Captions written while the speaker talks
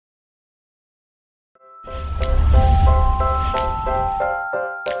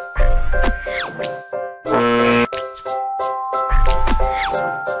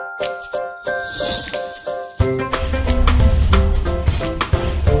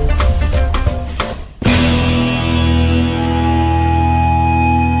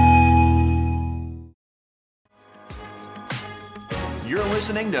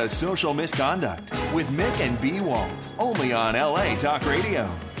listening to Social Misconduct with Mick and B. Walt, only on LA Talk Radio.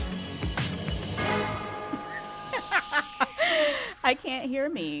 I can't hear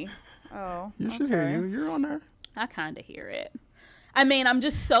me. Oh, you should hear you. You're on there. I kind of hear it. I mean, I'm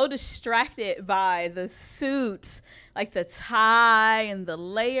just so distracted by the suits, like the tie and the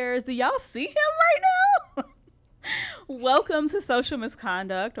layers. Do y'all see him right now? Welcome to Social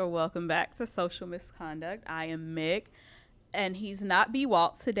Misconduct, or welcome back to Social Misconduct. I am Mick, and he's not B.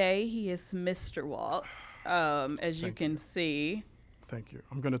 Walt today. He is Mr. Walt, as you can see. Thank you.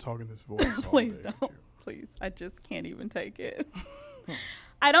 I'm going to talk in this voice. Please don't. Please. I just can't even take it.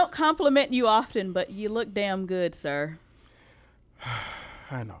 I don't compliment you often, but you look damn good, sir.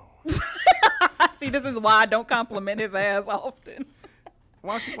 I know. See, this is why I don't compliment his ass often.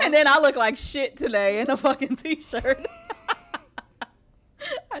 Why? And then I look like shit today in a fucking t-shirt.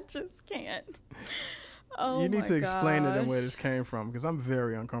 I just can't. Oh, you need to explain to them where this came from, because I'm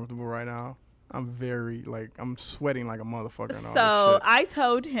very uncomfortable right now. I'm very, I'm sweating like a motherfucker. And all this shit. I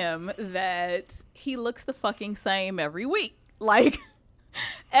told him that he looks the fucking same every week. Like,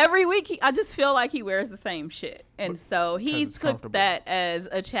 every week, I just feel like he wears the same shit. And so he took that as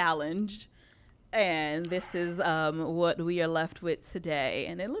a challenge. And this is what we are left with today.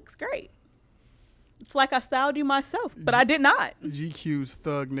 And it looks great. It's like I styled you myself, but I did not. GQ's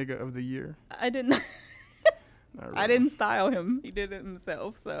Thug Nigga of the Year. I did not. Really. I didn't style him. He did it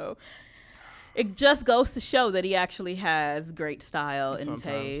himself. So it just goes to show that he actually has great style and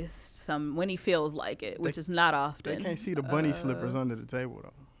taste. When he feels like it, which is not often. They can't see the bunny slippers under the table,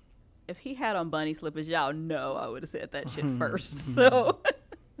 though. If he had on bunny slippers, y'all know I would have said that shit first. So,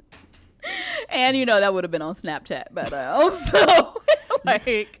 and that would have been on Snapchat by now. So,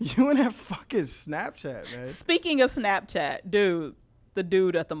 you and that fucking Snapchat, man. Speaking of Snapchat, the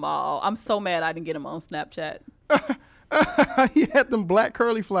dude at the mall, I'm so mad I didn't get him on Snapchat. He had them black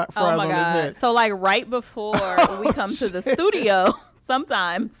curly fries on his head. So right before we come to the studio,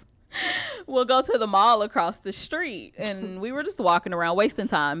 sometimes we'll go to the mall across the street, and we were just walking around wasting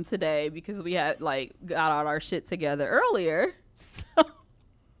time today because we had got all our shit together earlier. So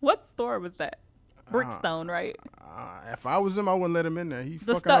what store was that? Brookstone, right? If I was him, I wouldn't let him in there. It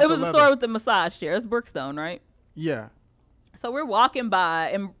was the store with the massage chair. It's Brookstone, right? Yeah. So we're walking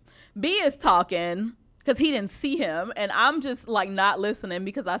by, and B is talking because he didn't see him, and I'm just not listening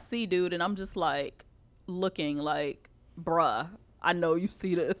because I see dude, and I'm just looking like, bruh, I know you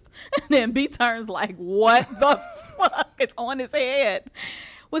see this. And then B turns what the fuck is on his head?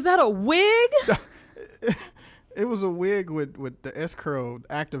 Was that a wig? It was a wig with the S-curl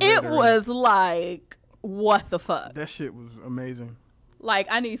activator. It was what the fuck? That shit was amazing.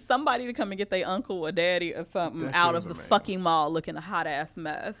 I need somebody to come and get their uncle or daddy or something out of the fucking mall looking a hot ass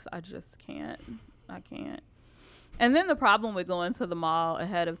mess. I just can't. I can't. And then the problem with going to the mall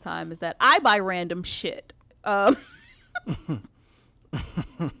ahead of time is that I buy random shit.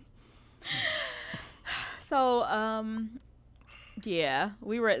 Yeah,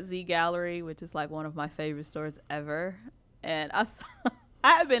 we were at Z Gallery, which is one of my favorite stores ever. And I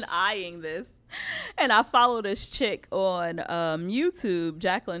have been eyeing this. And I follow this chick on YouTube,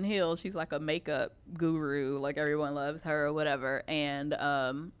 Jaclyn Hill. She's a makeup guru. Everyone loves her or whatever. And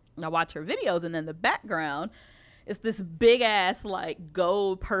I watch her videos. And then the background is this big ass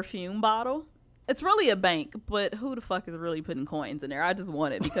gold perfume bottle. It's really a bank, but who the fuck is really putting coins in there? I just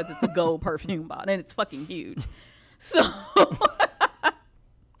want it because it's a gold perfume bottle and it's fucking huge. So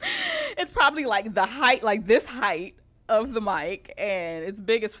it's probably the height, this height of the mic, and it's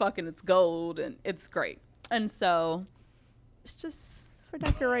big as fuck and it's gold and it's great. And so it's just for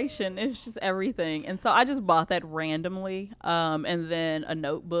decoration. It's just everything. And so I just bought that randomly. And then a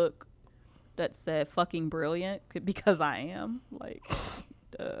notebook that said fucking brilliant because I am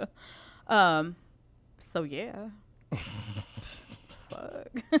duh. So yeah. Fuck.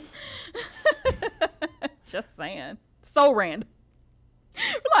 Just saying. So random.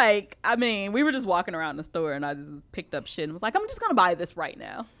 We were just walking around the store and I just picked up shit and was I'm just gonna buy this right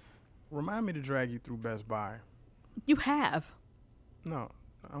now. Remind me to drag you through Best Buy. You have. No,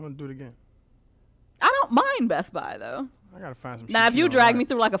 I'm gonna do it again. I don't mind Best Buy though. I gotta find some shit. Now, if you drag me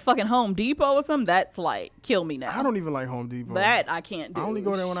through a fucking Home Depot or something, that's kill me now. I don't even like Home Depot. That I can't do. I only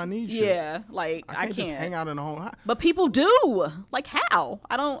go there when I need shit. Yeah, I can't just hang out in the home. But people do. How?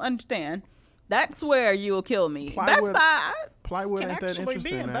 I don't understand. That's where you will kill me. Plywood, Best Buy. Plywood ain't that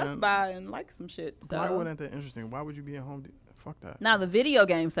interesting, be in man. Best Buy and some shit. So. Plywood ain't that interesting. Why would you be at Home Depot? Fuck that. Now, the video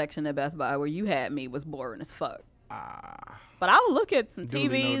game section at Best Buy where you had me was boring as fuck. But I'll look at some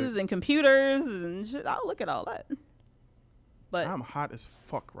TVs and computers and shit. I'll look at all that. But I'm hot as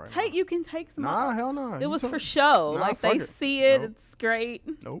fuck right now. You can take some. Nah, hell no. It was for show. Nah, like they see it. Nope. It's great.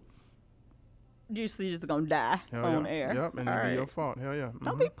 Nope. You're just gonna die on air. Yep, and it'd be your fault. Hell yeah.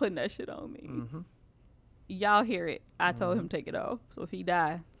 Don't be putting that shit on me. Y'all hear it. I told him take it off. So if he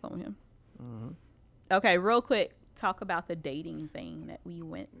die, it's on him. Okay, real quick. Talk about the dating thing that we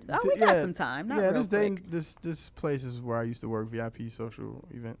went to. Oh, we got some time. Not real quick. This place is where I used to work, VIP social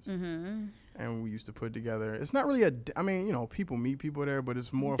events. And we used to put together. It's not really people meet people there, but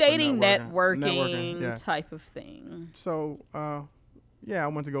it's more dating for networking type of thing. So, I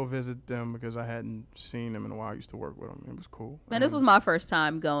went to go visit them because I hadn't seen them in a while. I used to work with them. It was cool. And this was my first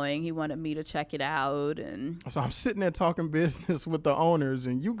time going. He wanted me to check it out. And so I'm sitting there talking business with the owners,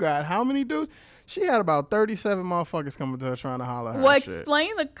 and you got how many dudes? She had about 37 motherfuckers coming to her trying to holler at her. Well,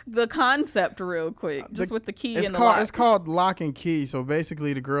 explain the concept real quick, just with the key and the lock. It's called lock and key. So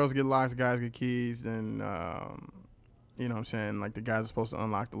basically, the girls get locks, the guys get keys, and you know what I'm saying? Like the guys are supposed to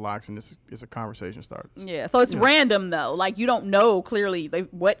unlock the locks, and it's a conversation starter. Yeah, so it's random though. Like you don't know clearly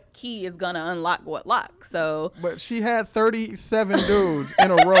what key is gonna unlock what lock. So, but she had 37 dudes in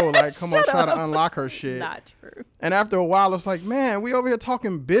a row, like come on, try to unlock her shit. Not true. And after a while, it's like, man, we over here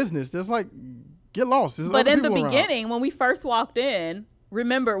talking business. There's like, get lost. There's but in the beginning, when we first walked in,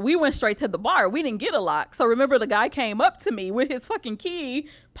 remember, we went straight to the bar. We didn't get a lock. So remember, the guy came up to me with his fucking key,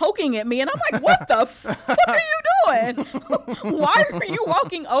 poking at me. And I'm like, what the fuck are you doing? Why are you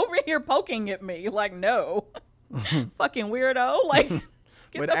walking over here poking at me? Like, no. Fucking weirdo. Like,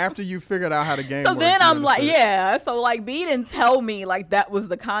 but after you figured out how the game so works, then I'm like, So like, B didn't tell me like that was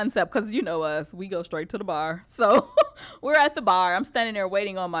the concept. Because you know us, we go straight to the bar. So we're at the bar. I'm standing there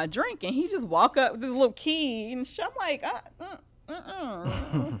waiting on my drink. And he just walk up with this little key. And I'm like,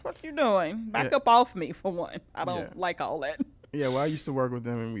 what you doing? Back up off me for one. I don't like all that. Yeah, well, I used to work with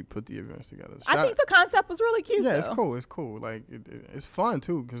them and we put the events together. I think the concept was really cute. Yeah, though. it's cool. It's cool. Like it's fun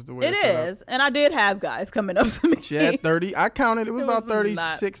too because the way it is. And I did have guys coming up to me. She had 30. I counted. It was about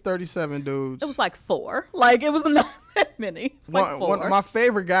 36, 37 dudes. It was like 4. Like it was not that many. It was like 4. My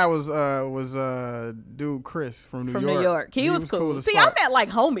favorite guy was dude Chris from New York. He was cool. See, I met like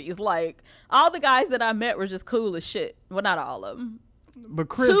homies. Like all the guys that I met were just cool as shit. Well, not all of them. But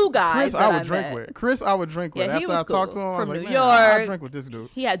Chris, I would drink with. Chris, I would drink with. After I talked to him, I was like, man, I'll drink with this dude.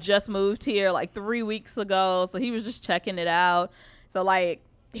 He had just moved here like 3 weeks ago, so he was just checking it out. So like,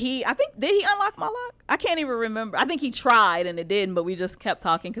 did he unlock my lock? I can't even remember. I think he tried and it didn't, but we just kept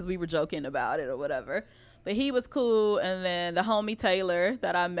talking because we were joking about it or whatever. But he was cool, and then the homie Taylor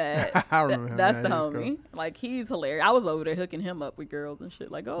that I met, I remember him. That's the homie. Cool. Like he's hilarious. I was over there hooking him up with girls and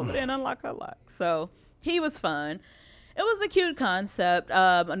shit. Like, go over there and unlock her lock. So he was fun. It was a cute concept.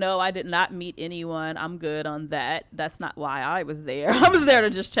 No, I did not meet anyone. I'm good on that. That's not why I was there. I was there to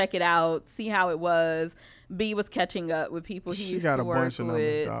just check it out, see how it was. B was catching up with people he used to work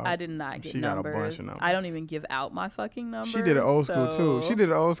with. I did not get numbers. Got a bunch of numbers. I don't even give out my fucking numbers. She did it old school too. She did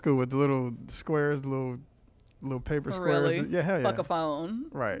it old school with the little squares, little paper squares. Really? Yeah, hell yeah. Fuck a phone.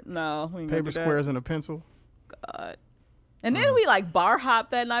 Right. No. We ain't paper squares and a pencil. God. And then we like bar hopped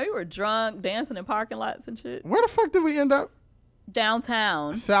that night. We were drunk, dancing in parking lots and shit. Where the fuck did we end up?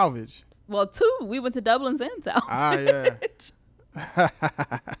 Downtown. Salvage. Well, 2. We went to Dublin's and Salvage. Ah, yeah.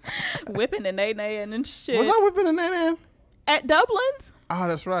 Whipping and nay-naying and shit. Was I whipping and nay-naying? At Dublin's? Oh,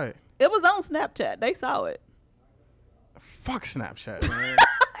 that's right. It was on Snapchat. They saw it. Fuck Snapchat, man.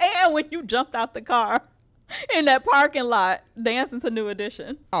 And when you jumped out the car in that parking lot dancing to New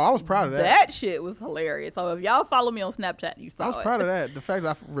Edition. Oh, I was proud of that. That shit was hilarious. So if y'all follow me on Snapchat, you saw it. I was proud of that. The fact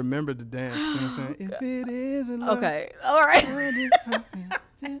that I remembered the dance. You know what I'm saying? If it isn't love. Okay. All right.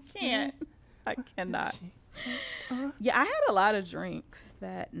 I can't. I cannot. Yeah, I had a lot of drinks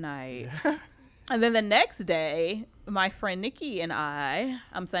that night. And then the next day, my friend Nikki and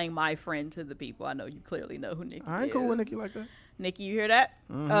I'm saying my friend to the people. I know you clearly know who Nikki is. I ain't cool with Nikki like that. Nikki, you hear that?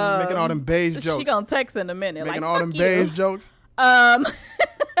 Making all them beige jokes. She gonna text in a minute. Making like, all them beige jokes.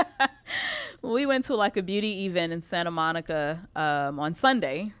 We went to like a beauty event in Santa Monica on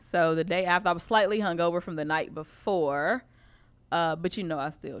Sunday. So the day after, I was slightly hungover from the night before. But you know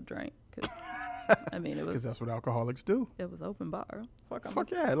I still drank. I mean, it was. Because that's what alcoholics do. It was open bar. Fuck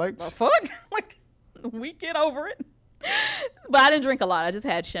yeah. Like, fuck. Like, we get over it. But I didn't drink a lot. I just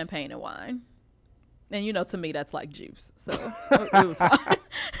had champagne and wine. And you know, to me, that's like juice. So it was fine.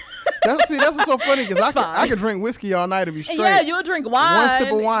 That's what's so funny because I could drink whiskey all night and be straight. Yeah, you'll drink wine. One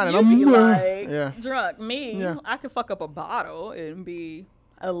sip of wine and I'm be like drunk. Me, yeah. I could fuck up a bottle and be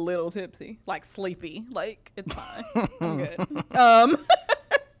a little tipsy, like sleepy. Like it's fine. I'm good.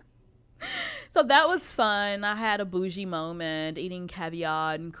 So that was fun. I had a bougie moment eating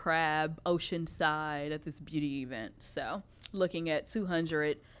caviar and crab oceanside at this beauty event. So looking at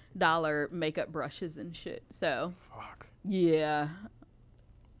 $200 makeup brushes and shit. So Fuck. yeah.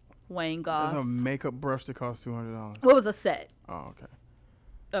 Wayne Goss. There's a makeup brush that costs $200. What was a set? Oh, okay.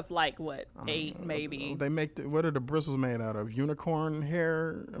 Of like what? 8 maybe. They make what are the bristles made out of? Unicorn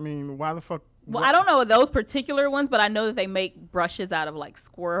hair? I mean, why the fuck? Well, I don't know those particular ones, but I know that they make brushes out of like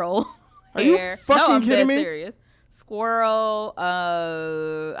squirrel Are you hair. fucking no, I'm kidding dead me? serious. Squirrel,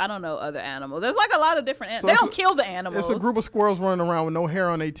 I don't know other animals. There's like a lot of different animals. So They it's don't kill the animals. It's a group of squirrels running around with no hair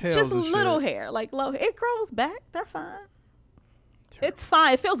on their tails. Just and little shit. hair, like low. It grows back. They're fine. It's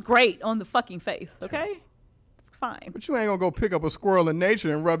fine. It feels great on the fucking face. Okay, it's fine. But you ain't gonna go pick up a squirrel in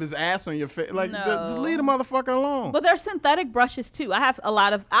nature and rub his ass on your face. Like, No. just leave the motherfucker alone. But there's synthetic brushes too. I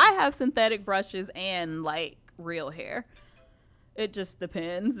have synthetic brushes and like real hair. It just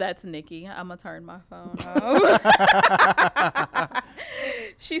depends. That's Nikki. I'm gonna turn my phone off.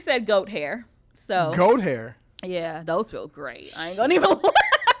 She said goat hair. So Goat hair. yeah, those feel great. I ain't gonna even.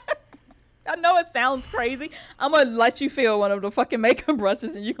 I know it sounds crazy. I'm gonna let you feel one of the fucking makeup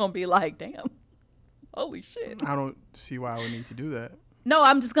brushes, and you're gonna be like, "Damn, holy shit!" I don't see why I would need to do that. No,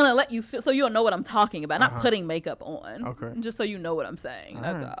 I'm just gonna let you feel, so you'll know what I'm talking about. Not putting makeup on. Okay. Just so you know what I'm saying.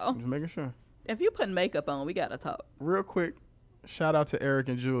 That's right. all. Just making sure. If you put makeup on, we gotta talk. Real quick, shout out to Eric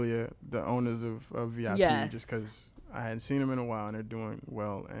and Julia, the owners of VIP, Yes. just because I hadn't seen them in a while and they're doing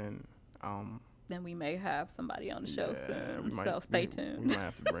well. And Then we may have somebody on the show soon. we So stay we tuned. might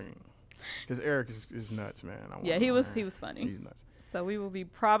have to bring him because Eric is nuts, man. Yeah, he was funny. He's nuts. So we will be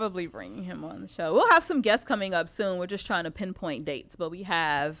probably bringing him on the show. We'll have some guests coming up soon. We're just trying to pinpoint dates, but we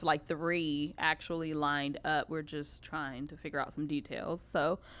have like 3 actually lined up. We're just trying to figure out some details.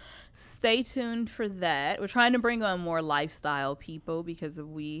 So stay tuned for that. We're trying to bring on more lifestyle people because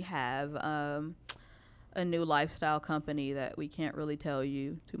we have a new lifestyle company that we can't really tell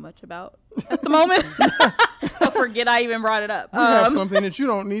you too much about at the moment. So forget I even brought it up. We have something that you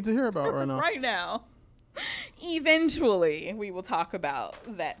don't need to hear about right now. Right now. Eventually, we will talk about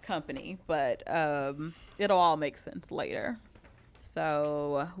that company, but it'll all make sense later.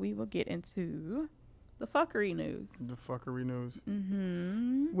 So we will get into the fuckery news. The fuckery news.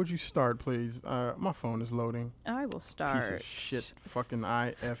 Mm-hmm. Would you start, please? My phone is loading. I will start. Piece of shit. Fucking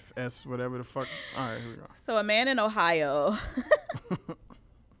IFS, whatever the fuck. All right, here we go. So a man in Ohio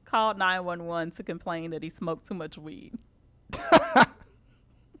called 911 to complain that he smoked too much weed.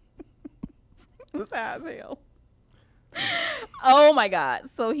 It was high as hell. Oh my God.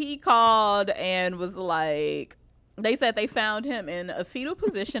 So he called and was like, they said they found him in a fetal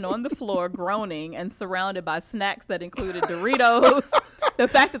position on the floor, groaning and surrounded by snacks that included Doritos. The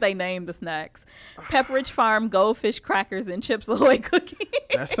fact that they named the snacks, Pepperidge Farm goldfish crackers and Chips Ahoy cookies.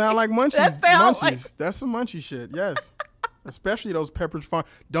 That sound like munchies. That sound munchies. like- That's some munchy shit. Yes. Especially those Pepperidge Farm.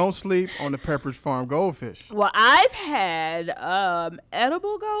 Don't sleep on the Pepperidge Farm goldfish. Well, I've had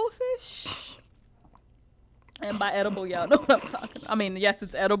edible goldfish. And by edible, y'all know what I'm talking about. I mean, yes,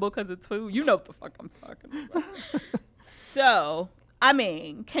 it's edible because it's food. You know what the fuck I'm talking about. So, I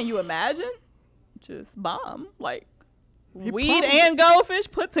mean, can you imagine? Just bomb. Like, weed and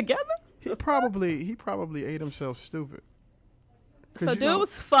goldfish put together? He probably ate himself stupid. So dude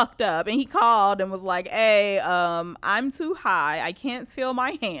was fucked up, and he called and was like, hey, I'm too high. I can't feel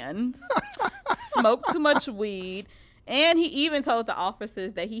my hands. Smoked too much weed. And he even told the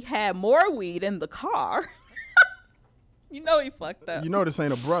officers that he had more weed in the car. You know he fucked up. You know this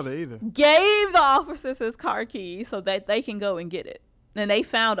ain't a brother either. Gave the officers his car keys so that they can go and get it. And they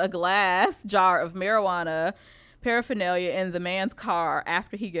found a glass jar of marijuana paraphernalia in the man's car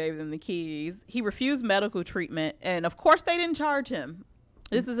after he gave them the keys. He refused medical treatment, and of course they didn't charge him.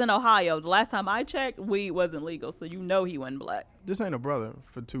 This is in Ohio. The last time I checked, weed wasn't legal, so you know he wasn't black. This ain't a brother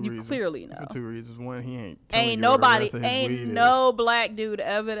for two You reasons. clearly know. For 2 reasons. One, he ain't. Ain't nobody, ain't no black dude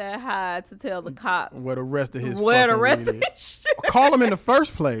ever that high to tell the cops where the rest of his where the fucking rest weed of is. his shit. Call him in the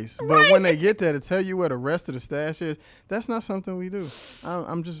first place, but Right. when they get there to tell you where the rest of the stash is, that's not something we do.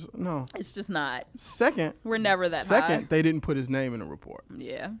 I'm just no. It's just not. Second, We're never that Second, high. they didn't put his name in the report.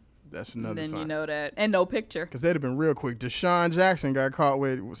 Yeah. That's another Then sign. you know that. And no picture. Because they'd have been real quick. Deshaun Jackson got caught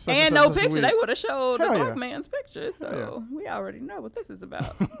with such And such no such a picture. weed. They would have showed the Hell black yeah. man's picture. So we already know what this is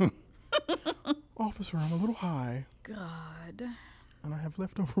about. Officer, I'm a little high, God. and I have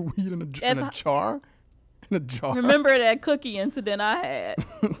leftover weed in a It's- jar. In a jar. Remember that cookie incident I had?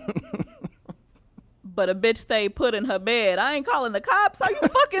 But a bitch stayed put in her bed. I ain't calling the cops. Are you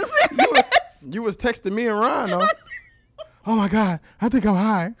fucking serious? You was texting me and Ryan, though. Oh, my God. I think I'm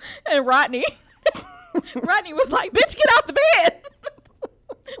high. And Rodney was like, bitch, get out the bed.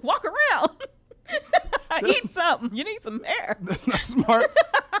 Walk around. Eat something. You need some hair. That's not smart.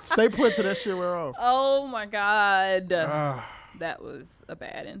 Stay put till that shit wear off. Oh my God. That was a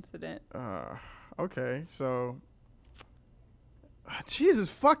bad incident. Okay, so Jesus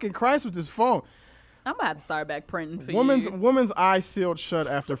fucking Christ with this phone. I'm about to start back printing for Woman's you. Woman's eye sealed shut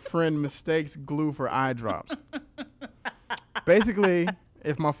after friend mistakes glue for eye drops. Basically,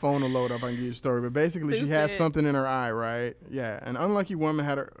 if my phone will load up, I can give you a story. But basically, she has something in her eye, right? Yeah. An unlucky woman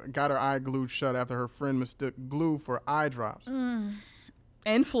got her eye glued shut after her friend mistook glue for eye drops.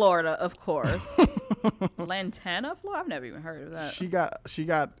 In Florida, of course. Lantana, Florida? I've never even heard of that. She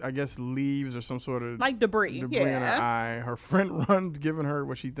got, I guess, leaves or some sort of like debris in her eye. Her friend runs, giving her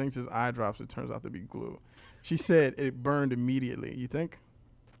what she thinks is eye drops. It turns out to be glue. She said it burned immediately. You think?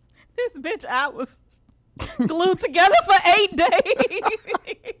 This bitch eye was glued together for 8 days.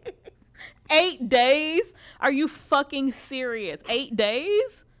 8 days? Are you fucking serious? 8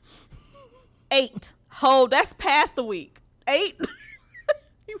 days? 8. That's past the week. 8?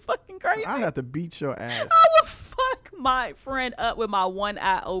 You fucking crazy. I'd have to beat your ass. I would fuck my friend up with my one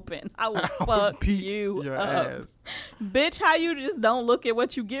eye open. I would fuck you your up. ass. Bitch, how you just don't look at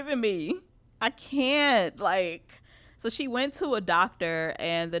what you giving me? I can't. So she went to a doctor,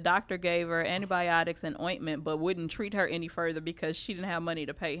 and the doctor gave her antibiotics and ointment, but wouldn't treat her any further because she didn't have money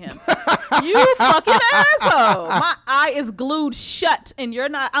to pay him. You fucking asshole. My eye is glued shut, and you're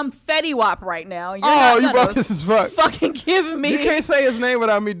not. I'm Fetty Wap right now. You're you bogus as fuck. Fucking giving me. You can't say his name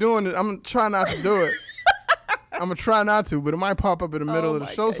without me doing it. I'm going to try not to do it. I'm going to try not to, but it might pop up in the middle of the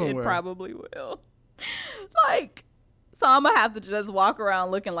show somewhere. It probably will. So I'm going to have to just walk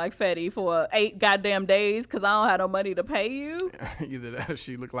around looking like Fetty for 8 goddamn days because I don't have no money to pay you. Either that or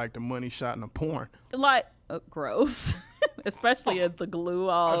she look like the money shot in a porn. Gross. Especially if the glue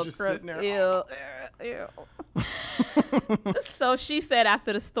all just gross. sitting there. Ew. So she said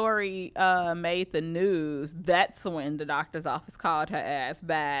after the story made the news, that's when the doctor's office called her ass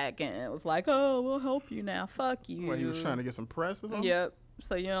back and it was like, oh, we'll help you now. Fuck you. Well, he was trying to get some press or something? Yep.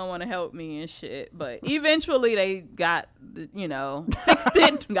 So you don't want to help me and shit. But eventually they got, fixed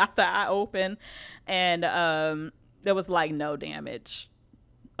it, got the eye open. And there was no damage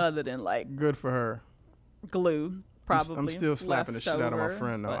other than good for her. Glue. Probably. I'm still slapping the shit out of my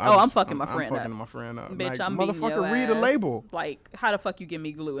friend, though. I'm fucking my friend up. I'm fucking my friend up. Bitch, I'm beating your motherfucker, read the ass. label. How the fuck you give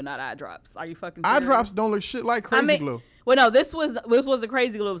me glue and not eye drops? Are you fucking serious? Eye drops don't look shit like crazy glue. Well, no, this was the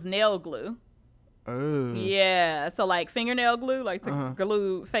crazy glue. It was nail glue. Oh. Yeah, so fingernail glue, to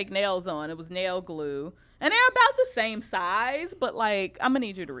glue fake nails on. It was nail glue, and they're about the same size. But I'm gonna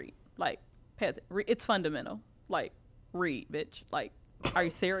need you to read. It's fundamental. Read, bitch. Are you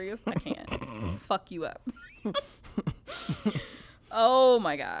serious? I can't. Fuck you up. Oh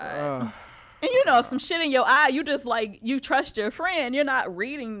my God. And if some shit in your eye, you just you trust your friend. You're not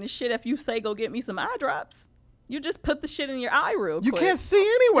reading the shit if you say go get me some eye drops. You just put the shit in your eye real quick. You can't see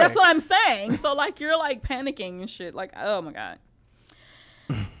anyway. That's what I'm saying. So you're panicking and shit. Oh my God.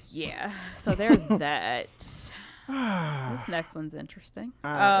 Yeah. So there's that. This next one's interesting.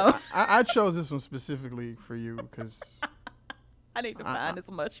 I chose this one specifically for you because I need to find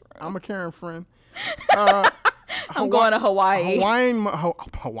this mushroom. I'm a caring friend. I'm going to Hawaii.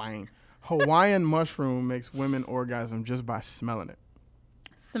 Hawaiian mushroom makes women orgasm just by smelling it.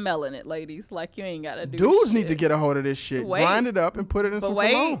 Smelling it, ladies. You ain't gotta do Dudes shit. need to get a hold of this shit. Wait. Grind it up and put it in some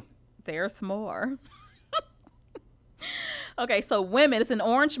cologne. There's more. Okay, so women, it's an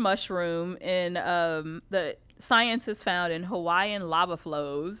orange mushroom, and the scientists found in Hawaiian lava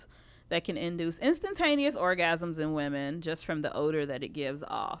flows that can induce instantaneous orgasms in women just from the odor that it gives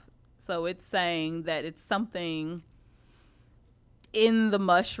off. So it's saying that it's something in the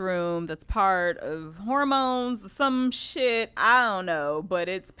mushroom that's part of hormones, some shit, I don't know, but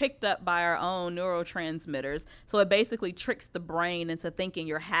it's picked up by our own neurotransmitters. So it basically tricks the brain into thinking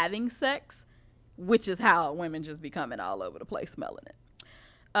you're having sex, which is how women just be coming all over the place smelling it.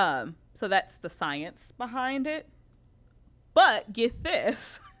 So that's the science behind it. But get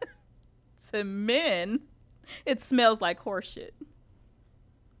this, to men, it smells like horse shit.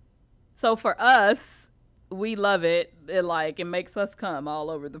 So for us, we love it. It makes us come all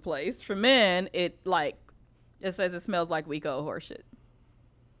over the place. For men, it says it smells like weak old horse shit.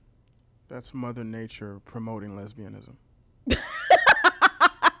 That's Mother Nature promoting lesbianism.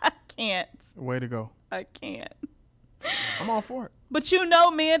 I can't. Way to go. I can't. I'm all for it. But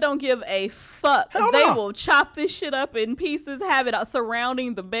men don't give a fuck. Hell They no. will chop this shit up in pieces, have it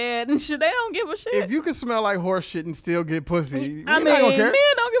surrounding the bed and shit. They don't give a shit. If you can smell like horse shit and still get pussy, men don't give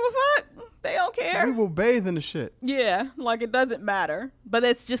a fuck. They don't care. We will bathe in the shit. Yeah, it doesn't matter. But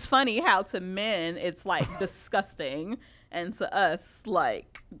it's just funny how to men it's disgusting, and to us it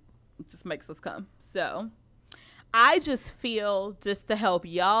just makes us come. So I just feel, just to help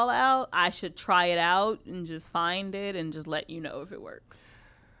y'all out, I should try it out and just find it and just let you know if it works.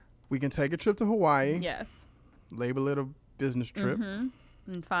 We can take a trip to Hawaii. Yes. Label it a business trip. Mm-hmm.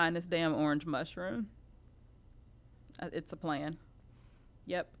 And find this damn orange mushroom. It's a plan.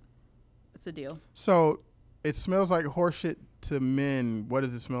 Yep. It's a deal. So it smells like horseshit to men. What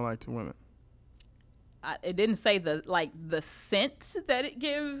does it smell like to women? It didn't say the scent that it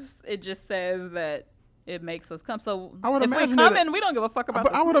gives. It just says that it makes us come. So I would if we imagine come in, we don't give a fuck about.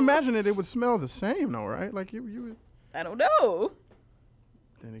 But I would imagine that it would smell the same, though, right? Like you would. I don't know.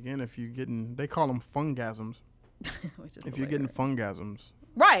 Then again, if you're getting, they call them fungasms. If you're getting fungasms,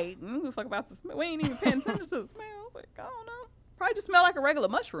 right? We don't give a fuck about the smell. We ain't even paying attention to the smell. Like, I don't know. Probably just smell like a regular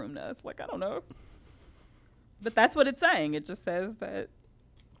mushroom does. Like, I don't know. But that's what it's saying. It just says that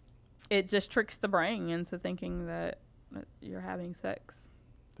it just tricks the brain into thinking that you're having sex.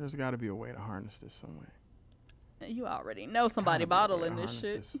 There's got to be a way to harness this some way. You already know somebody bottling this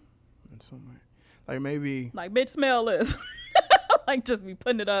shit. In some way. Like maybe. Like, bitch, smell this. Like, just be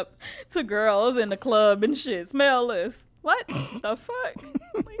putting it up to girls in the club and shit. Smell this. What the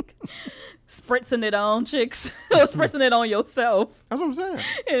fuck? Like, spritzing it on chicks or spritzing it on yourself. That's what I'm saying.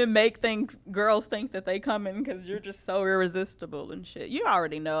 And it make girls think that they coming because you're just so irresistible and shit. You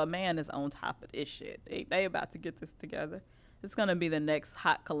already know a man is on top of this shit. They about to get this together. It's going to be the next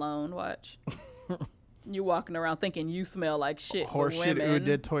hot cologne. Watch. You walking around thinking you smell like shit. Horse shit, eau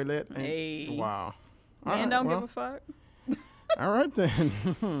de toilette. Hey. Wow. Man, don't give a fuck. All right, then.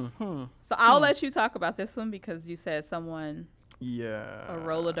 So I'll let you talk about this one because you said someone, a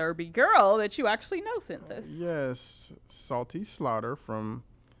roller derby girl that you actually know sent this. Yes. Salty Slaughter from...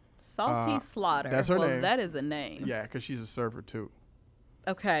 Salty Slaughter. That's her name. Well, that is a name. Yeah, because she's a surfer, too.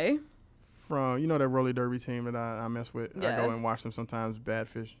 Okay. From, you know that roller derby team that I mess with? Yeah. I go and watch them sometimes,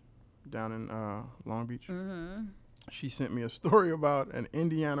 Badfish, down in Long Beach. Mm-hmm. She sent me a story about an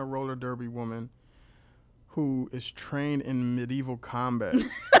Indiana roller derby woman who is trained in medieval combat.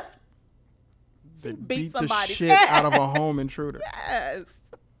 They beat the shit out of a home intruder. Yes.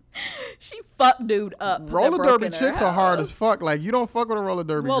 She fucked dude up. Roller derby chicks are hard as fuck. Like, you don't fuck with a roller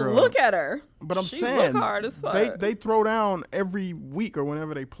derby girl. Well, look at her. But I'm she saying, look hard as fuck. They throw down every week or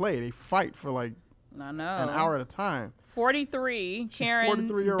whenever they play. They fight for like I know. an hour at a time. 43, Karen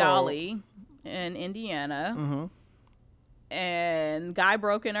Dolly in Indiana. Mm-hmm. And guy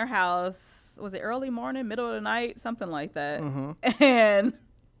broke in her house. Was it early morning, middle of the night, something like that? Mm-hmm. And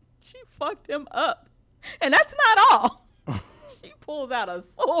she fucked him up. And that's not all. She pulls out a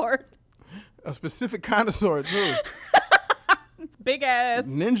sword. A specific kind of sword, too. It's big ass.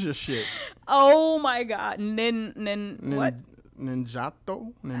 Ninja shit. Oh, my God. What?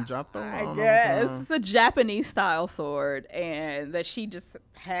 Ninjato? I guess. It's a Japanese style sword. And that she just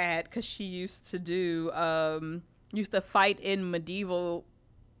had because she used to fight in medieval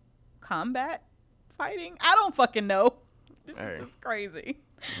combat fighting. I don't fucking know. This is just crazy.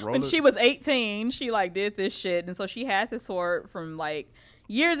 When she was 18, she like did this shit, and so she had this sword from like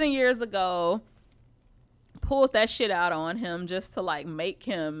years and years ago. Pulled that shit out on him just to like make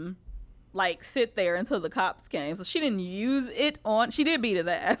him like sit there until the cops came. So she didn't use it on. She did beat his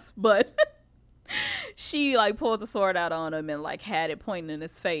ass, but she like pulled the sword out on him and like had it pointing in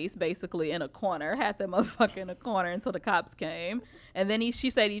his face, basically in a corner. Had that motherfucker in a corner until the cops came, and then she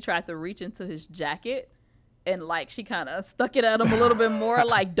said he tried to reach into his jacket. And, like, she kind of stuck it at him a little bit more,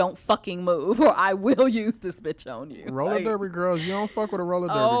 like, don't fucking move, or I will use this bitch on you. Roller derby girls, you don't fuck with a roller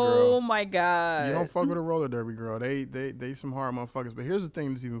derby girl. Oh, my God. You don't fuck with a roller derby girl. They some hard motherfuckers. But here's the thing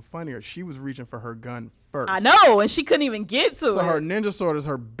that's even funnier. She was reaching for her gun first. I know, and she couldn't even get to it. So her ninja sword is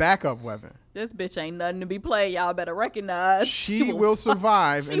her backup weapon. This bitch ain't nothing to be played. Y'all better recognize. She will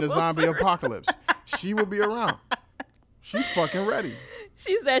survive in the zombie apocalypse. She will be around. She's fucking ready.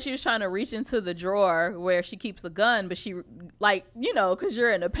 She said she was trying to reach into the drawer where she keeps the gun, but she, like, you know, because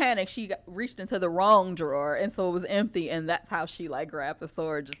you're in a panic, she reached into the wrong drawer, and so it was empty, and that's how she, like, grabbed the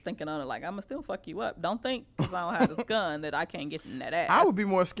sword, just thinking on it, like, I'm going to still fuck you up. Don't think, because I don't have this gun, that I can't get in that ass. I would be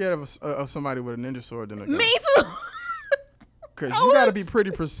more scared of somebody with a ninja sword than a gun. Me too. Because you got to be pretty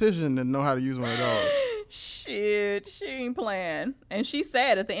precision to know how to use one of those. Shit, she ain't playing. And she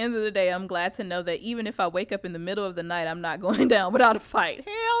said, at the end of the day, I'm glad to know that even if I wake up in the middle of the night, I'm not going down without a fight.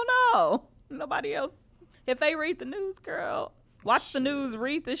 Hell no. Nobody else. If they read the news, girl, watch the news,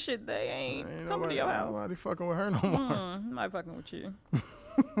 read this shit, they ain't coming to your house. Nobody fucking with her no more. Nobody fucking with you.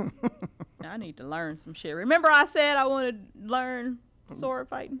 I need to learn some shit. Remember I said I want to learn sword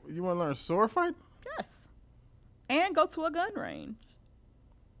fighting? You want to learn sword fight? Yes. And go to a gun range.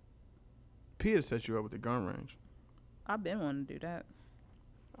 Peter set you up with the gun range. I've been wanting to do that.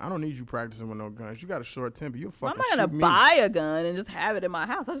 I don't need you practicing with no guns. You got a short temper. You'll fucking I'm not gonna buy a gun and just have it in my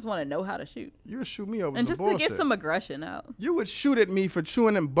house. I just want to know how to shoot. You'll shoot me over and some just bullshit. to get some aggression out. You would shoot at me for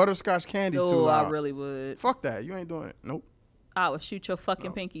chewing them butterscotch candies too Oh, loud. I really would. Fuck that. You ain't doing it. Nope. I would shoot your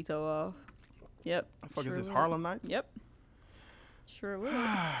fucking pinky toe off. Yep. The fuck sure is this, would. Harlem Nights? Yep. Sure would. All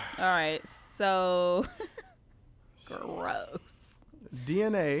right, so gross.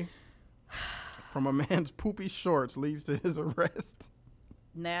 DNA from a man's poopy shorts leads to his arrest.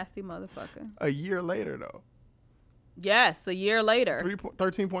 Nasty motherfucker. A year later, though. Yes, a year later.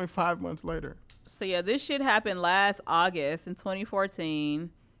 13.5 months later. So yeah, this shit happened last August in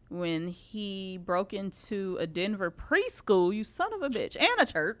 2014 when he broke into a Denver preschool, you son of a bitch, and a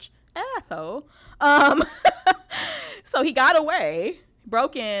church. Asshole. So he got away,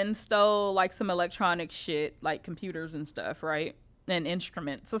 broke in, stole like some electronic shit, like computers and stuff, right? And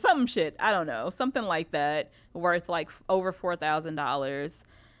instruments. So some shit, I don't know, something like that, worth like over $4,000.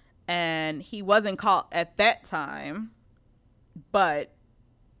 And he wasn't caught at that time, but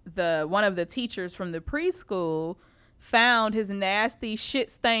one of the teachers from the preschool found his nasty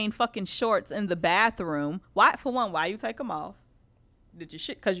shit-stained fucking shorts in the bathroom. Why you take them off? Did you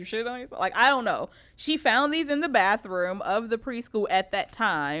shit because you shit on yourself? Like, I don't know. She found these in the bathroom of the preschool at that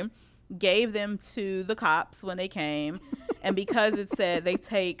time, gave them to the cops when they came. And because it said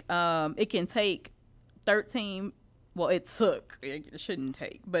it can take 13, well, it shouldn't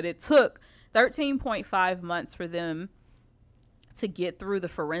take, but it took 13.5 months for them to get through the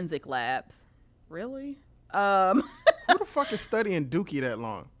forensic labs. Really? Who the fuck is studying Dookie that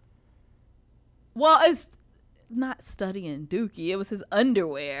long? Well, it's not studying Dookie. It was his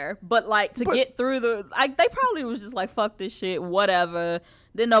underwear. But like get through they probably was just like, fuck this shit, whatever.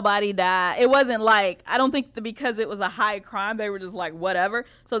 Didn't nobody die. It wasn't like, I don't think because it was a high crime, they were just like, whatever.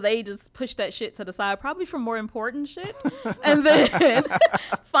 So they just pushed that shit to the side, probably for more important shit. And then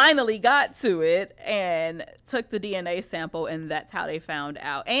finally got to it and took the DNA sample, and that's how they found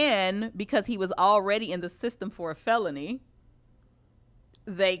out. And because he was already in the system for a felony,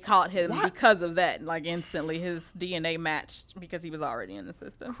 they caught him because of that. Like instantly his DNA matched because he was already in the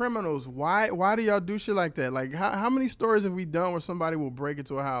system. Criminals, why do y'all do shit like that? Like how many stories have we done where somebody will break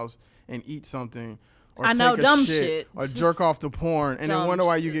into a house and eat something or take a shit or jerk off to porn and then wonder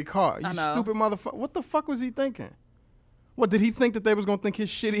why you get caught? You stupid motherfucker. What the fuck was he thinking? What, did he think that they was going to think his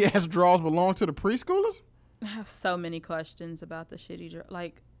shitty ass drawers belonged to the preschoolers? I have so many questions about the shitty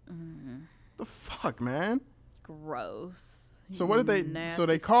The fuck, man? Gross. So what did they? So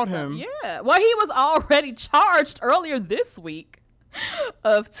they caught him. Yeah. Well, he was already charged earlier this week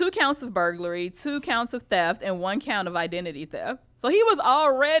of 2 counts of burglary, 2 counts of theft, and 1 count of identity theft. So he was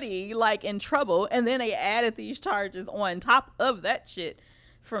already like in trouble, and then they added these charges on top of that shit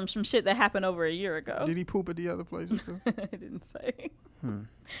from some shit that happened over a year ago. Did he poop at the other places too? I didn't say.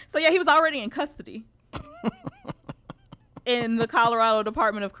 So yeah, he was already in custody in the Colorado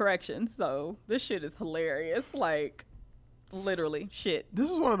Department of Corrections. So this shit is hilarious. Like. Literally shit.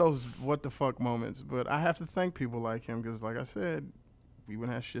 This is one of those what the fuck moments, but I have to thank people like him because, like I said, we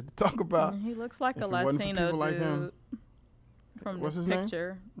wouldn't have shit to talk about. He looks like a Latino dude like him. from What's this his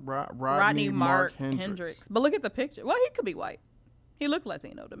picture. Name? Rodney Mark Hendricks. But look at the picture. Well, he could be white. He looked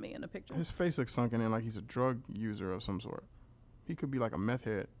Latino to me in the picture. His face looks sunken in like he's a drug user of some sort. He could be like a meth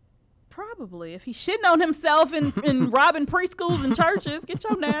head. Probably. If he's shitting on himself and robbing preschools and churches, get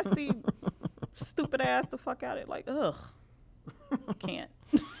your nasty, stupid ass the fuck out of it. Like, ugh. Can't.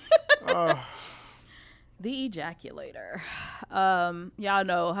 The eJaculator. Y'all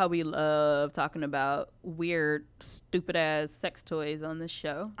know how we love talking about weird, stupid ass sex toys on this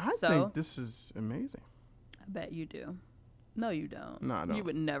show. I think this is amazing. I bet you do. No, you don't. No, I don't. You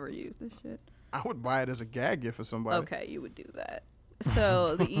would never use this shit. I would buy it as a gag gift for somebody. Okay, you would do that.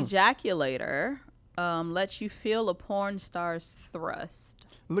 So the eJaculator lets you feel a porn star's thrust.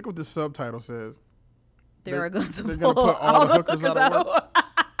 Look what the subtitle says. They're going to put all the hookers out of work.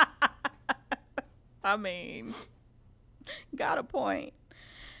 I mean, got a point.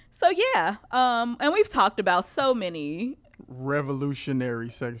 So yeah, and we've talked about so many revolutionary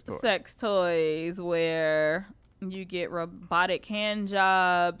sex toys where you get robotic hand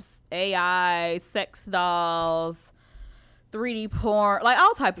jobs, AI, sex dolls, 3D porn, like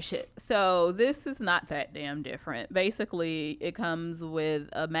all type of shit. So this is not that damn different. Basically, it comes with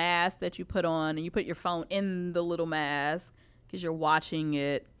a mask that you put on, and you put your phone in the little mask because you're watching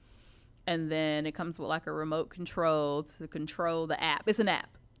it. And then it comes with like a remote control to control the app. It's an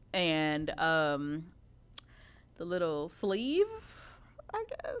app. And the little sleeve, I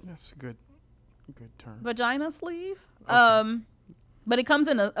guess. That's a good term. Vagina sleeve. Okay. But it comes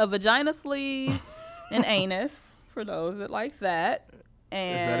in a vagina sleeve and anus. For those that like that.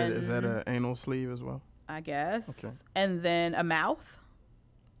 And is that an anal sleeve as well? I guess. Okay. And then a mouth.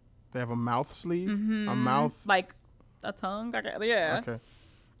 They have a mouth sleeve? Mm-hmm. A mouth? Like a tongue? Yeah. Okay.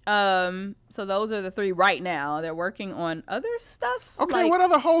 So those are the 3 right now. They're working on other stuff. Okay, like, what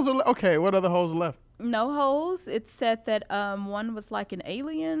other holes are left? No holes. It said that one was like an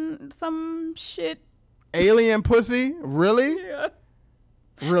alien, some shit. Alien pussy? Really? Yeah.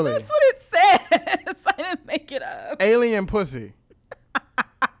 Really? That's what it says. I didn't make it up. Alien pussy.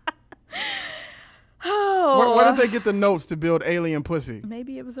 Oh. Where did they get the notes to build alien pussy?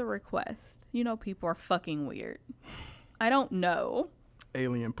 Maybe it was a request. You know, people are fucking weird. I don't know.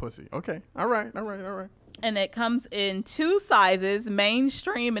 Alien pussy. Okay. All right. And it comes in 2 sizes,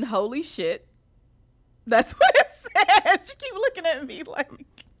 mainstream and holy shit. That's what it says. You keep looking at me like,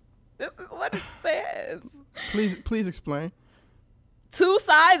 this is what it says. Please explain. 2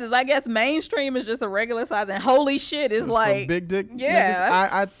 sizes. I guess mainstream is just a regular size, and holy shit is like big dick.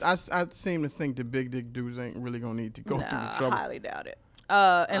 Yeah. Niggas? I seem to think the big dick dudes ain't really gonna need to go through the trouble. I highly doubt it.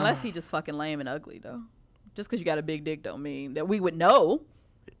 Unless he just fucking lame and ugly though. Just because you got a big dick don't mean that we would know.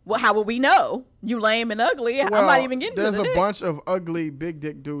 Well, how would we know? You lame and ugly. I'm not even getting to there's the a dick. bunch of ugly big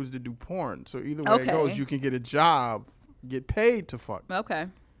dick dudes that do porn. So either way it goes, you can get a job, get paid to fuck. Okay.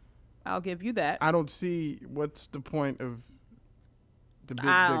 I'll give you that. I don't see what's the point of the big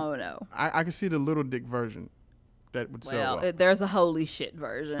dick. I don't know. I can see the little dick version that would sell well. There's a holy shit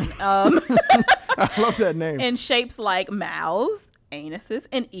version. I love that name. In shapes like mouths, anuses,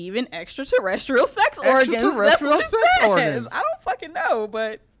 and even extraterrestrial sex organs. Extraterrestrial sex organs. I don't fucking know,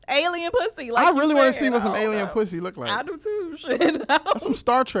 but alien pussy. Like I really want to see what some alien pussy look like. I do too. Shit. That's some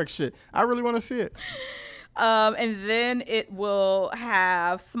Star Trek shit. I really want to see it. And then it will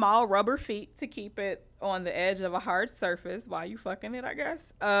have small rubber feet to keep it on the edge of a hard surface while you fucking it, I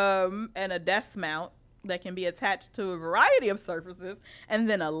guess. And a desk mount that can be attached to a variety of surfaces, and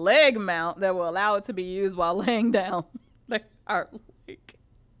then a leg mount that will allow it to be used while laying down. They are like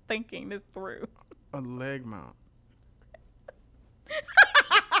thinking this through. A leg mount.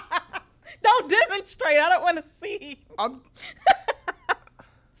 Don't demonstrate. I don't want to see.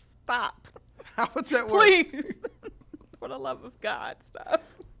 Stop. How would that work? Please. For the love of God, stop.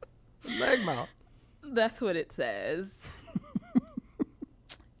 Leg mount. That's what it says.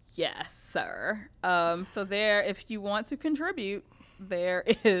 Yes, sir. So there, if you want to contribute, there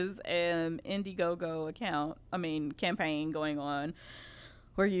is an Indiegogo campaign going on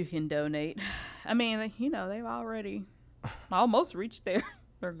where you can donate. I mean, you know, they've already almost reached their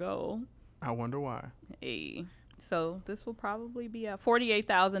goal. I wonder why. Hey. So this will probably be a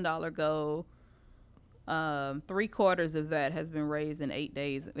 $48,000 goal. 3/4 of that has been raised in 8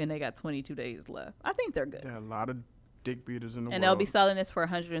 days, and they got 22 days left. I think they're good. There are a lot of dick beaters in the world. And they'll be selling this for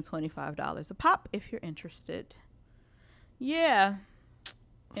 $125 a pop if you're interested. Yeah.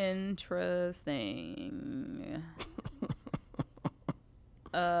 Interesting.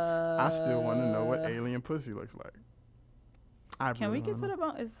 I still want to know what alien pussy looks like. Can we get to the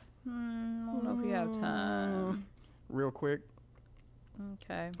bone? I don't know if we have time. Real quick.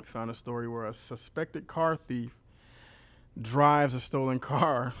 Okay. I found a story where a suspected car thief drives a stolen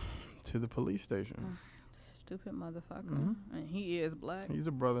car to the police station. Stupid motherfucker. Mm-hmm. And he is black. He's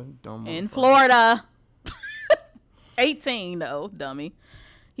a brother. Dumb in Florida. 18 though, dummy.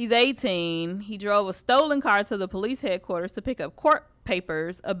 He's 18. He drove a stolen car to the police headquarters to pick up court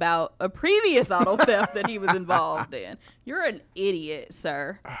papers about a previous auto theft that he was involved in. You're an idiot,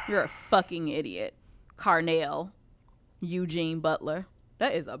 sir. You're a fucking idiot. Carnell Eugene Butler.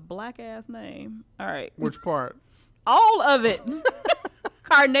 That is a black ass name. All right. Which part? All of it.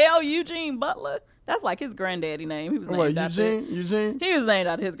 Carnell Eugene Butler. That's like his granddaddy name. He was named after Eugene? He was named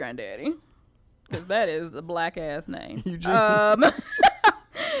after his granddaddy. Because that is a black ass name. Eugene.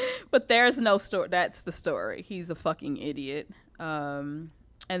 But there's no story. That's the story. He's a fucking idiot. And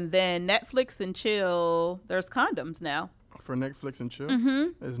then Netflix and chill. There's condoms now. For Netflix and chill?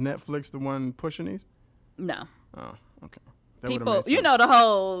 Mm-hmm. Is Netflix the one pushing these? No. Oh, okay. People, you know the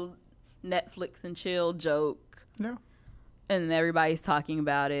whole Netflix and chill joke. Yeah. And everybody's talking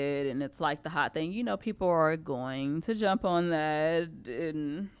about it, and it's like the hot thing. You know, people are going to jump on that,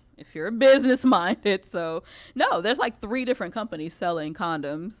 and if you're business minded. So, no, there's like 3 different companies selling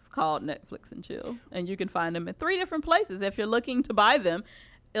condoms called Netflix and Chill, and you can find them in 3 different places. If you're looking to buy them,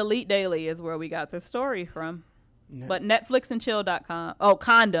 Elite Daily is where we got this story from. But Netflixandchill.com,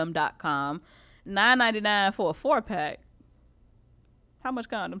 condom.com, $9.99 for a 4-pack. How much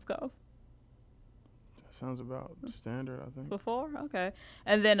condoms cost? That sounds about standard, I think. For 4? Okay.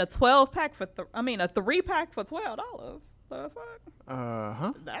 And then a 12-pack for, a 3-pack for $12. The fuck?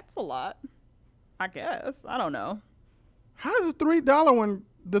 Uh-huh. That's a lot, I guess. I don't know. How does a $3 one,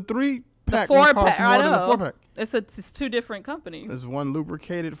 the 3-pack The one 4-pack, cost more I than the know. 4-pack? It's two different companies. Is one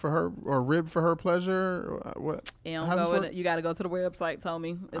lubricated for her or ribbed for her pleasure? Or what? You don't How's this go in work? it. You got to go to the website. Tell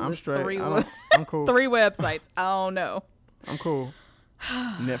me. I'm straight. I'm cool. 3 websites. I don't know. I'm cool.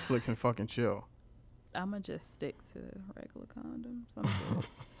 Netflix and fucking chill. I'm going to just stick to regular condoms. I'm good.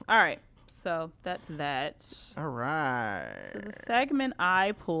 All right. So that's that. All right. So the segment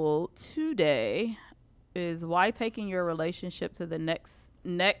I pulled today is why taking your relationship to the next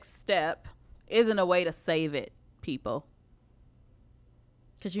step isn't a way to save it, people.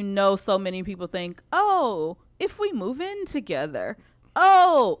 Because so many people think, oh, if we move in together.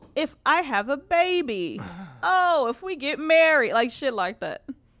 Oh, if I have a baby. Oh, if we get married. Like shit like that.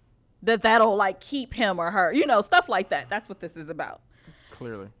 That'll like keep him or her. Stuff like that. That's what this is about.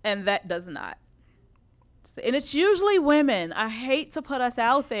 Clearly. And that does not. And it's usually women. I hate to put us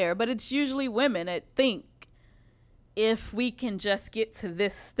out there, but it's usually women that think if we can just get to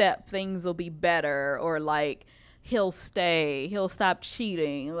this step, things will be better, or like he'll stop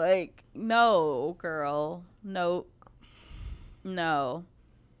cheating. Like, no, girl. No.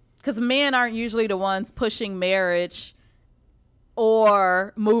 Because men aren't usually the ones pushing marriage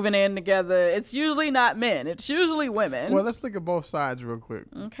or moving in together. It's usually not men. It's usually women. Well, let's look at both sides real quick.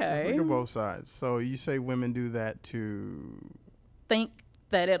 Okay. Let's look at both sides. So you say women do that to think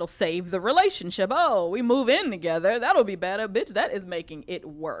that it'll save the relationship. Oh, we move in together. That'll be better. Bitch, that is making it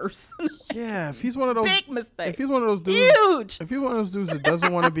worse. Yeah, if he's one of those big mistake. If he's one of those dudes, huge. If he's one of those dudes that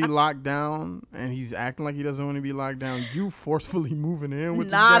doesn't want to be locked down and he's acting like he doesn't want to be locked down, you forcefully moving in with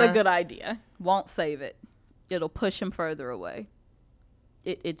not this a guy? good idea. Won't save it. It'll push him further away.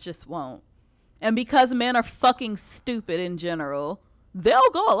 It just won't. And because men are fucking stupid in general,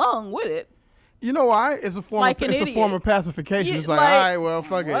 they'll go along with it. You know why? It's a form. Like of, an it's idiot. a form of pacification. You- It's like, like, all right, well,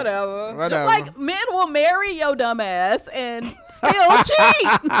 fuck it, Whatever. whatever. Just like men will marry your dumb ass and still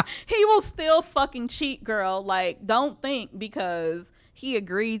cheat. He will still fucking cheat, girl. Like, don't think because he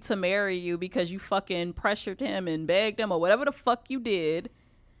agreed to marry you because you fucking pressured him and begged him or whatever the fuck you did,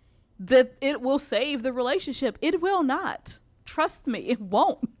 that it will save the relationship. It will not. Trust me, it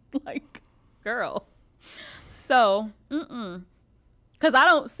won't. Like, girl. So, because I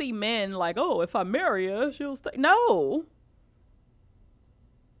don't see men like, oh, if I marry her, she'll stay. No.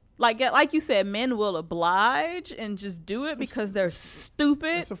 Like you said, men will oblige and just do it because they're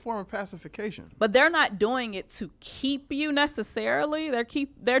stupid. It's a form of pacification. But they're not doing it to keep you necessarily.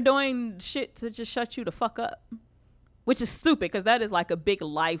 They're doing shit to just shut you the fuck up, which is stupid because that is like a big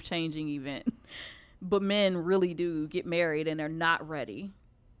life-changing event. But men really do get married and they're not ready.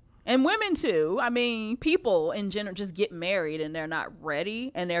 And women too. I mean, people in general just get married and they're not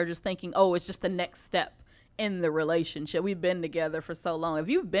ready and they're just thinking, oh, it's just the next step in the relationship. We've been together for so long. If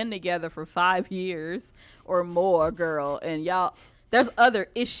you've been together for 5 years or more, girl, and y'all, there's other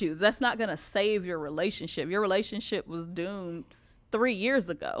issues. That's not going to save your relationship. Your relationship was doomed 3 years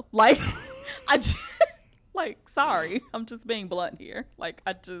ago. Like, sorry, I'm just being blunt here. Like,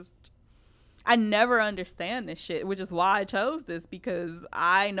 I never understand this shit, which is why I chose this, because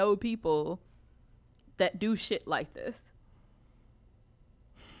I know people that do shit like this.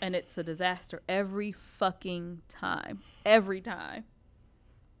 And it's a disaster every fucking time. Every time.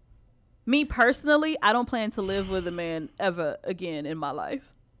 Me personally, I don't plan to live with a man ever again in my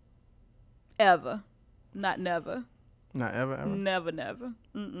life. Ever. Not never. Not ever, ever? Never.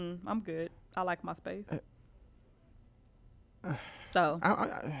 I'm good. I like my space. So,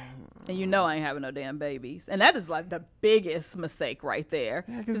 and you know I ain't having no damn babies, and that is like the biggest mistake right there.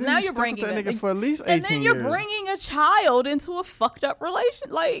 Yeah, because now you're bringing that nigga for at least 18 and then you're years. bringing a child into a fucked up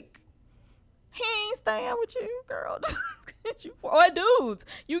relation. Like, he ain't staying with you, girl. Or dudes,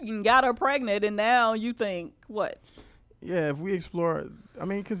 you got her pregnant, and now you think what? Yeah, if we explore, I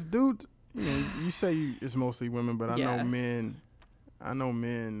mean, because dudes, you say it's mostly women, but I know men. I know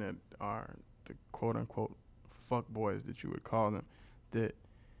men that are the quote unquote fuck boys that you would call them, that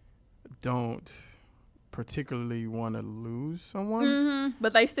don't particularly want to lose someone.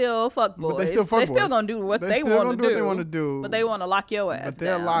 But they still fuck boys. But they still fuck boys. They still gonna do what they want to do. But they want to lock your ass But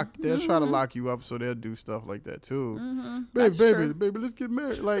they'll down. They'll try to lock you up, so they'll do stuff like that too. That's true. Baby, let's get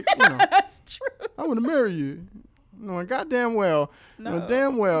married. Like, That's true. I want to marry you. No, goddamn well,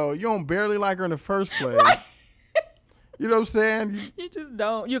 damn well, you don't barely like her in the first place. Right. You know what I'm saying? You just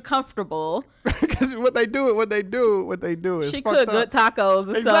don't. You're comfortable. Because what they do is She fucked cook up. good tacos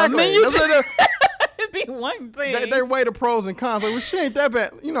or Exactly. something. And you That's what it'd be one thing. they weigh the pros and cons. Like, well, she ain't that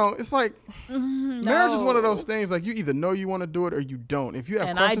bad. It's like marriage is one of those things. Like, you either know you want to do it or you don't. If you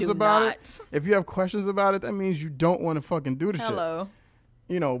have questions about it, that means you don't want to fucking do the shit. Hello.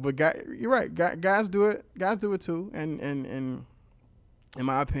 But you're right. Guys do it. Guys do it too. And in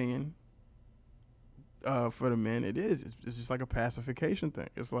my opinion, for the men, it's just like a pacification thing.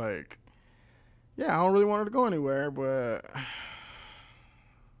 It's like, yeah, I don't really want her to go anywhere, but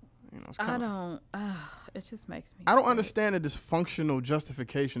it's it just makes me. I don't understand the dysfunctional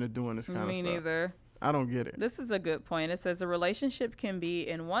justification of doing this kind of stuff. Me neither. I don't get it. This is a good point. It says a relationship can be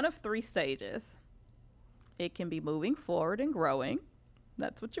in one of three stages. It can be moving forward and growing.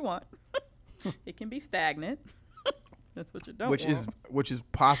 That's what you want. It can be stagnant. That's what you don't want. Which is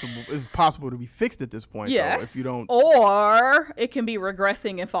possible. It's possible to be fixed at this point. Yes. Though, if you don't. Or it can be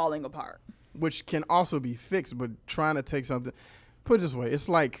regressing and falling apart. Which can also be fixed, but trying to take something. Put it this way, it's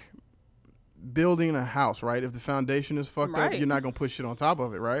like building a house, right? If the foundation is fucked up, you're not gonna put shit on top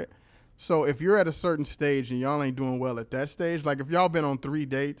of it, right? So if you're at a certain stage and y'all ain't doing well at that stage, like if y'all been on 3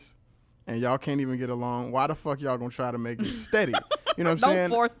 dates and y'all can't even get along, why the fuck y'all gonna try to make it steady? You know what I'm saying?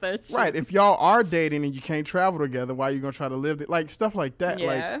 Don't force that shit. Right. If y'all are dating and you can't travel together, why are you gonna try to live it? Like stuff like that.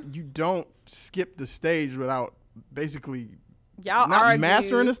 Yeah. Like you don't skip the stage without basically y'all not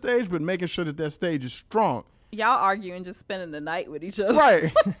mastering the stage, but making sure that stage is strong. Y'all arguing, just spending the night with each other.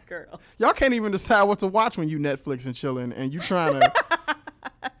 Right. Girl. Y'all can't even decide what to watch when you Netflix and chilling and you trying to,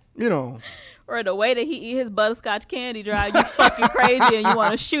 Or the way that he eat his butterscotch candy drive you fucking crazy and you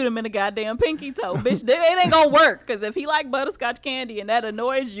want to shoot him in the goddamn pinky toe. Bitch, it ain't gonna work. Because if he like butterscotch candy and that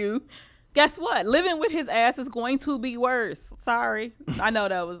annoys you, guess what? Living with his ass is going to be worse. Sorry. I know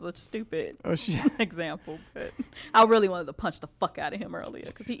that was a stupid example, but I really wanted to punch the fuck out of him earlier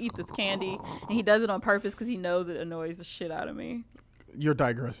because he eats this candy and he does it on purpose because he knows it annoys the shit out of me. You're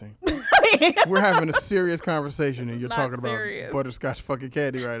digressing. We're having a serious conversation and you're talking serious. About butterscotch fucking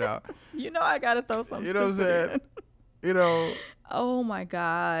candy right now. I gotta throw something. You know what I'm saying? Oh my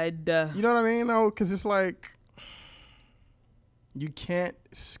God. You know what I mean? No, because it's like you can't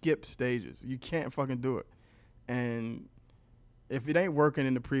skip stages. You can't fucking do it. And if it ain't working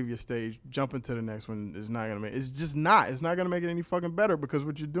in the previous stage, jumping to the next one is not gonna make it's just not. It's not gonna make it any fucking better because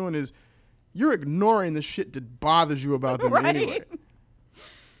what you're doing is you're ignoring the shit that bothers you about them anyway.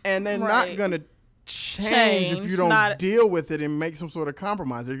 And they're not going to change if you don't deal with it and make some sort of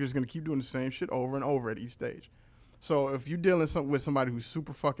compromise. They're just going to keep doing the same shit over and over at each stage. So if you're dealing with somebody who's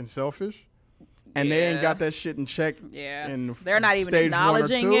super fucking selfish and they ain't got that shit in check, and they're not even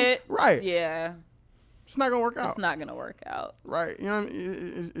acknowledging it, right? Yeah, it's not going to work out. It's not going to work out, right? You know, what I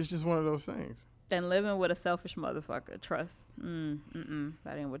mean? It's just one of those things. And living with a selfish motherfucker, trust,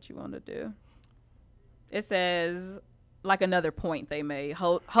 that ain't what you want to do. It says, like another point they made,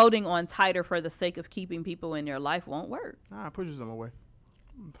 holding on tighter for the sake of keeping people in your life won't work. Nah, it pushes them away.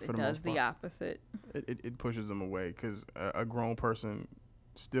 It does the opposite. It pushes them away because a grown person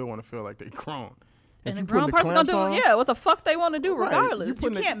still want to feel like they grown. And a grown person gonna do what the fuck they want to do regardless. You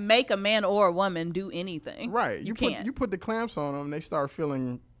can't make a man or a woman do anything. Right. You can't. You put the clamps on them, they start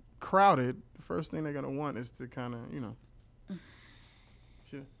feeling crowded. The first thing they're gonna want is to kind of,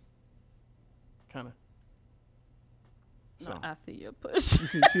 No, I see your push. You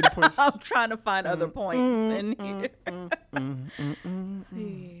see the push? I'm trying to find other points in here.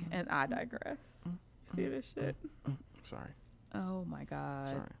 See, and I digress. See this shit? Sorry. Oh my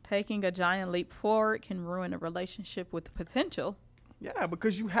God. Sorry. Taking a giant leap forward can ruin a relationship with potential. Yeah,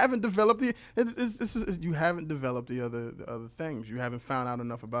 because you haven't developed you haven't developed the other things. You haven't found out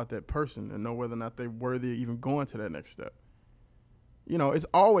enough about that person and know whether or not they're worthy of even going to that next step. It's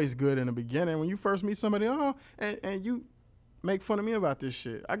always good in the beginning when you first meet somebody. And you make fun of me about this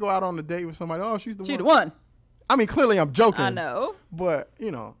shit. I go out on a date with somebody. Oh, she's the one. I mean, clearly I'm joking. I know. But,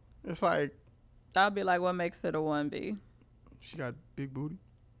 it's like. I'll be like, what makes it a 1B? She got big booty.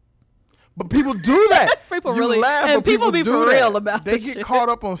 But people do that. People really laugh, and people be for real about They get caught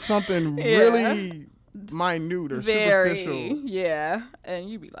up on something really minute or superficial. Yeah. And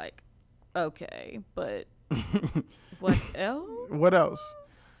you be like, okay, but what else? What else?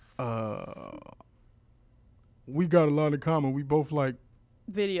 We got a lot in common. We both like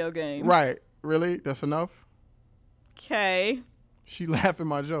video games. Right. Really? That's enough? Okay. She laugh at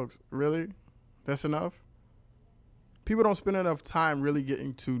my jokes. Really? That's enough? People don't spend enough time really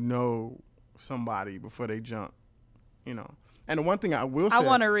getting to know somebody before they jump, And the one thing I will say. I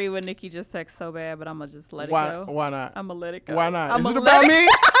want to read what Nikki just texted so bad, but I'm going to just let it go. Why not? I'm going to let it go. Why not? Is it about me?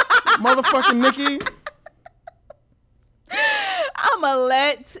 Motherfucking Nikki? I'm going to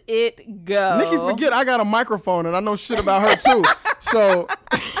let it go. Nikki, forget I got a microphone and I know shit about her too. So.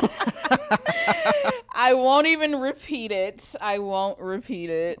 I won't even repeat it. I won't repeat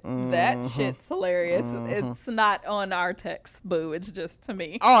it. That shit's hilarious. It's not on our text, boo. It's just to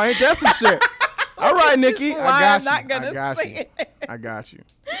me. Oh, ain't that some shit? All right, Nikki. I got you. I got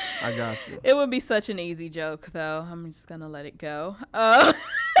you. It would be such an easy joke, though. I'm just gonna let it go. I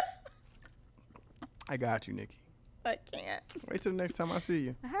got you, Nikki. I can't. Wait till the next time I see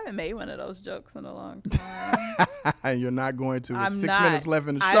you. I haven't made one of those jokes in a long time. You're not going to. With 6 minutes left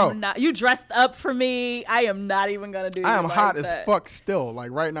in the show. I'm not. You dressed up for me. I am not even gonna do. I am hot as fuck still.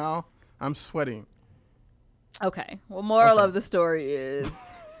 Like right now, I'm sweating. Okay. Well, moral of the story is,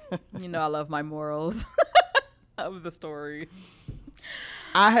 you know, I love my morals of the story.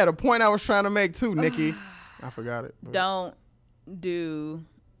 I had a point I was trying to make too, Nikki. I forgot it. Don't do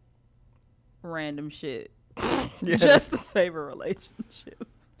random shit just to save a relationship.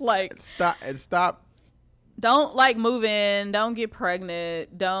 Like stop. Don't like move in. Don't get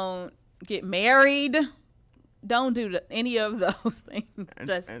pregnant. Don't get married. Don't do any of those things.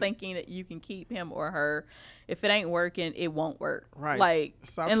 Just thinking that you can keep him or her. If it ain't working, it won't work. Right. Like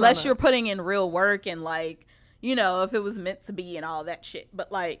unless you're putting in real work and like, you know, if it was meant to be and all that shit.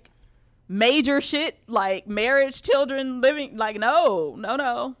 But like major shit like marriage, children, living, like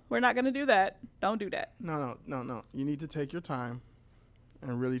no. We're not gonna do that. Don't do that. No. You need to take your time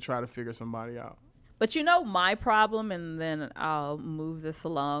and really try to figure somebody out. But you know my problem, and then I'll move this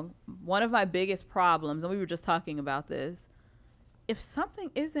along. One of my biggest problems, and we were just talking about this, if something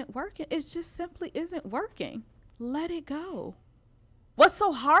isn't working, it just simply isn't working. Let it go. What's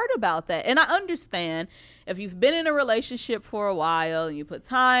so hard about that? And I understand if you've been in a relationship for a while and you put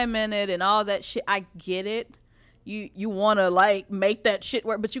time in it and all that shit, I get it. You want to like make that shit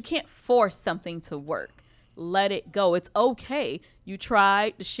work, but you can't force something to work. Let it go. It's okay. You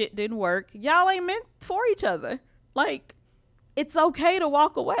tried. The shit didn't work. Y'all ain't meant for each other. Like, it's okay to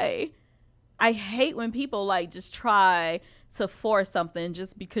walk away. I hate when people like just try to force something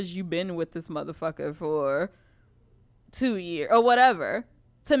just because you've been with this motherfucker for 2 years or whatever.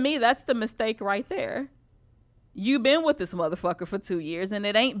 To me, that's the mistake right there. You've been with this motherfucker for 2 years and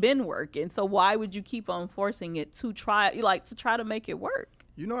it ain't been working. So why would you keep on forcing it to try to make it work?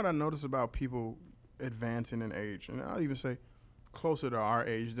 You know what I notice about people advancing in age, and I'll even say closer to our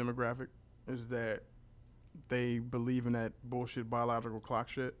age demographic, is that they believe in that bullshit biological clock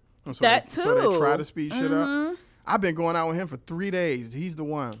shit. And so that too. So they try to speed shit up. I've been going out with him for 3 days. He's the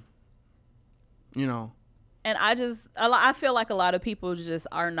one. You know. And I feel like a lot of people just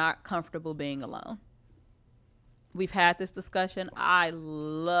are not comfortable being alone. We've had this discussion. I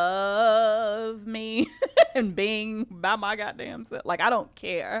love me and being by my goddamn self. Like, I don't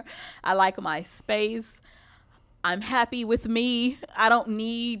care. I like my space. I'm happy with me. I don't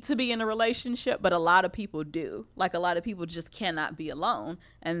need to be in a relationship, but a lot of people do. Like, a lot of people just cannot be alone.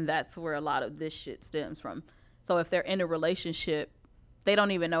 And that's where a lot of this shit stems from. So if they're in a relationship, they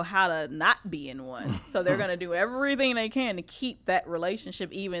don't even know how to not be in one. So they're going to do everything they can to keep that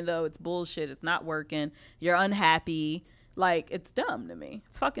relationship, even though it's bullshit. It's not working. You're unhappy. Like, it's dumb to me.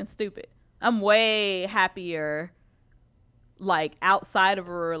 It's fucking stupid. I'm way happier, like, outside of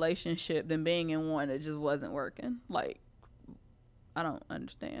a relationship than being in one that just wasn't working. Like, I don't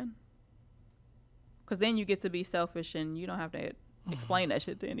understand. Because then you get to be selfish and you don't have to explain that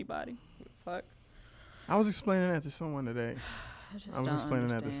shit to anybody. Fuck. I was explaining that to someone today. I was explaining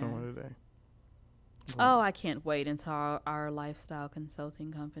that to someone today. Oh, I can't wait until our lifestyle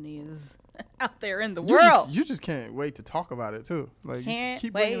consulting company is out there in the world. You just can't wait to talk about it, too. Like, you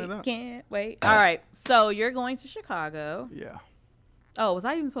keep bringing it up. Can't wait. All right. So you're going to Chicago. Yeah. Oh, was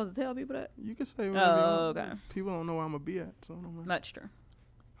I even supposed to tell people that? You can say okay. People don't know where I'm going to be at. So that's true.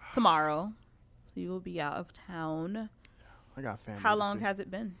 Tomorrow. So you will be out of town. I got family. How long has it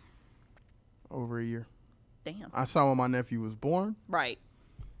been? Over a year. Damn. I saw when my nephew was born. Right.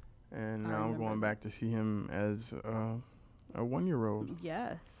 And now I'm going back to see him as a 1-year-old.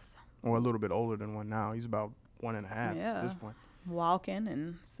 Yes. Or a little bit older than one now. He's about 1.5 at this point. Walking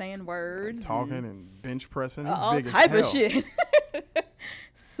and saying words. And talking and bench pressing. All big type as of shit.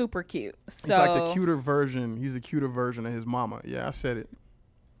 Super cute. So, he's like the cuter version. He's the cuter version of his mama. Yeah, I said it.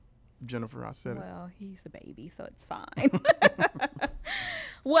 Jennifer, I said it. Well, he's a baby, so it's fine.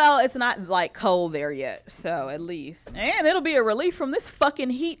 Well, it's not like cold there yet, so at least. And it'll be a relief from this fucking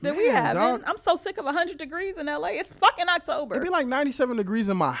heat that we have. I'm so sick of 100 degrees in LA. It's fucking October. It'd be like 97 degrees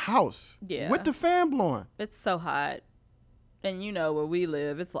in my house. Yeah. With the fan blowing. It's so hot. And you know where we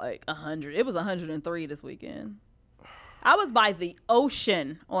live, it's like 100. It was 103 this weekend. I was by the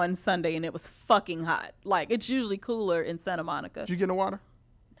ocean on Sunday and it was fucking hot. Like, it's usually cooler in Santa Monica. Did you get in the water?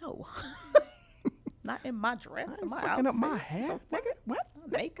 No. Not in my dress. My fucking up my hair. Nigga, what?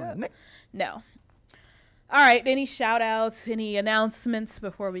 Makeup. No. All right. Any shout outs, any announcements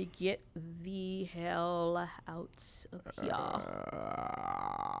before we get the hell out of here?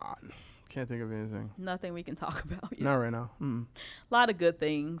 Can't think of anything. Nothing we can talk about. Not right now. A lot of good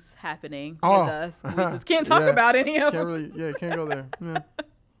things happening with Oh. us. We just can't talk about any of them. Can't go there. Yeah.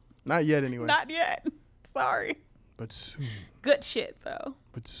 Not yet, anyway. Not yet. Sorry. But soon. Good shit, though.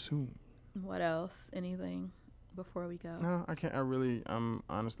 But soon. What else? Anything before we go? No, I can't.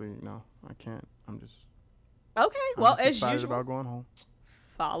 Honestly, no, I can't. I'm just. Okay. I'm Well, just as excited usual, about going home.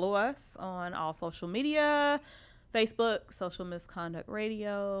 follow us on all social media. Facebook, Social Misconduct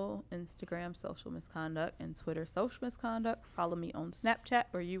Radio, Instagram, Social Misconduct, and Twitter, Social Misconduct. Follow me on Snapchat,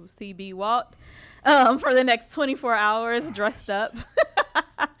 where you will see B. Walt for the next 24 hours dressed up.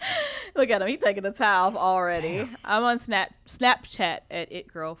 Look at him. He's taking a towel off already. Damn. I'm on Snapchat at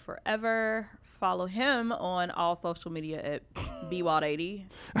ItGirlForever. Follow him on all social media at BWalt80.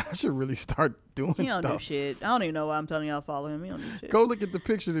 I should really start doing stuff. He don't do shit. I don't even know why I'm telling y'all to follow him. He don't do shit. Go look at the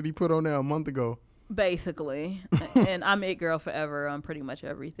picture that he put on there a month ago. Basically. And I'm ItGirlForever on pretty much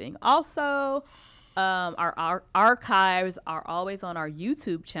everything. Also, our archives are always on our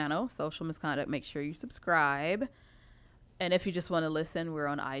YouTube channel, Social Misconduct. Make sure you subscribe. And if you just want to listen, we're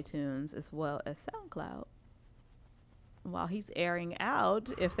on iTunes as well as SoundCloud. While he's airing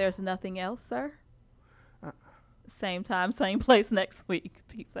out, if there's nothing else, sir. Same time, same place next week.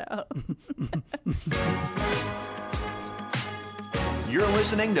 Peace out. You're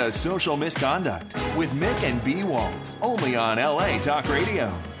listening to Social Misconduct with Mick and B. Walt, only on LA Talk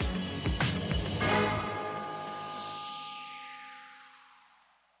Radio.